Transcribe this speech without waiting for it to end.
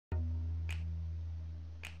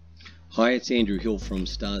Hi, it's Andrew Hill from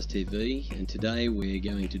STARStv, and today we're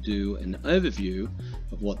going to do an overview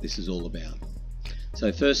of what this is all about.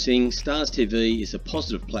 So first thing, STARStv is a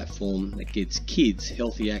positive platform that gets kids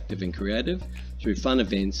healthy, active and creative through fun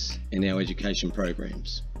events and our education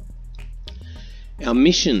programs. Our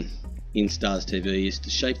mission in STARStv is to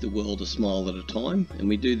shape the world a smile at a time, and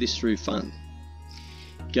we do this through fun.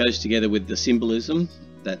 It goes together with the symbolism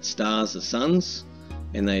that stars are suns,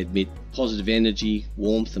 and they emit positive energy,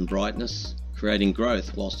 warmth and brightness, creating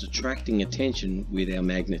growth whilst attracting attention with our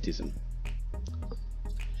magnetism.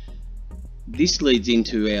 This leads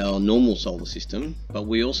into our normal solar system, but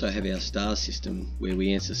we also have our star system, where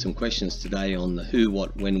we answer some questions today on the who,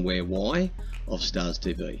 what, when, where, why of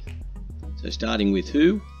STARStv. So starting with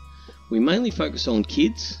who, we mainly focus on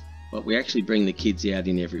kids, but we actually bring the kids out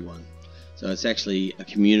in everyone. So it's actually a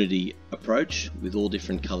community approach with all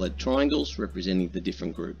different coloured triangles representing the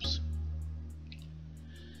different groups.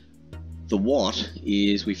 The what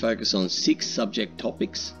is we focus on 6 subject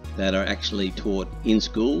topics that are actually taught in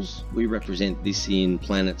schools. We represent this in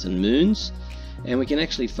planets and moons, and we can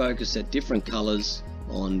actually focus at different colours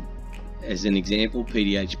on, as an example,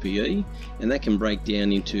 PDHPE, and that can break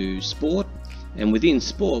down into sport, and within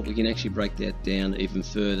sport we can actually break that down even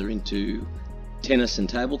further into tennis and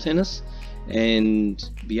table tennis, and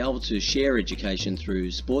be able to share education through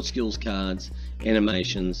sports skills cards,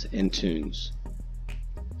 animations and tunes.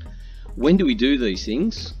 When do we do these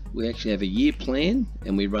things? We actually have a year plan,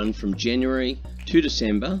 and we run from January to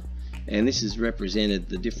December, and this has represented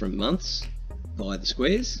the different months by the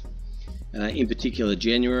squares. In particular,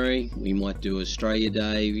 January we might do Australia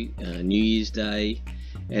Day, New Year's Day,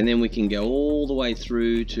 and then we can go all the way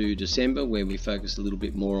through to December, where we focus a little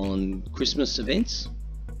bit more on Christmas events.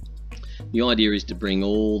 The idea is to bring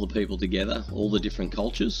all the people together, all the different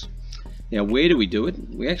cultures. Now, where do we do it?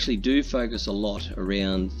 We actually do focus a lot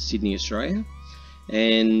around Sydney, Australia,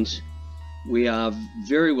 and we are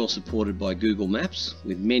very well supported by Google Maps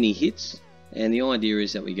with many hits, and the idea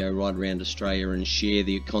is that we go right around Australia and share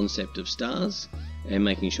the concept of stars and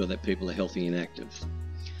making sure that people are healthy and active.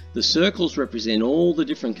 The circles represent all the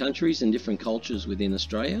different countries and different cultures within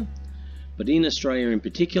Australia, but in Australia in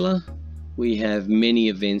particular we have many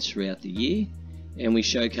events throughout the year, and we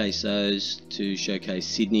showcase those to showcase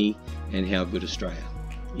Sydney and how good Australia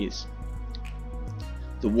is.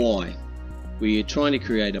 The why. We are trying to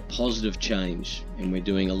create a positive change, and we're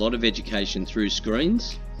doing a lot of education through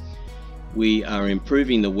screens. We are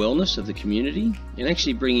improving the wellness of the community and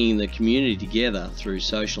actually bringing the community together through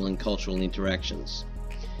social and cultural interactions.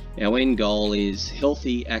 Our end goal is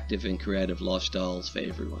healthy, active and creative lifestyles for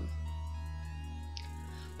everyone.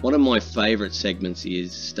 One of my favourite segments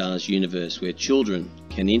is Stars Universe, where children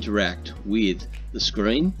can interact with the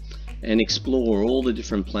screen and explore all the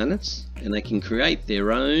different planets, and they can create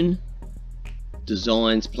their own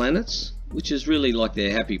designs planets, which is really like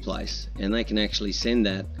their happy place, and they can actually send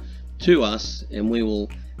that to us, and we will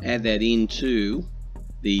add that into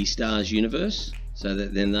the Stars Universe so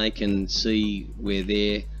that then they can see where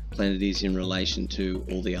their planet is in relation to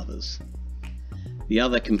all the others. The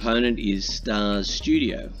other component is Stars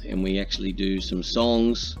Studio, and we actually do some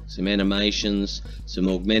songs, some animations, some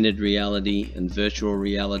augmented reality and virtual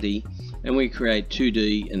reality, and we create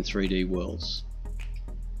 2D and 3D worlds.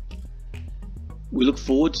 We look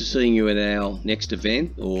forward to seeing you at our next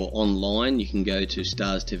event, or online. You can go to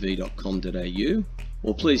starstv.com.au,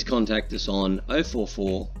 or please contact us on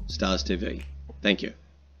 044 STARStv. Thank you.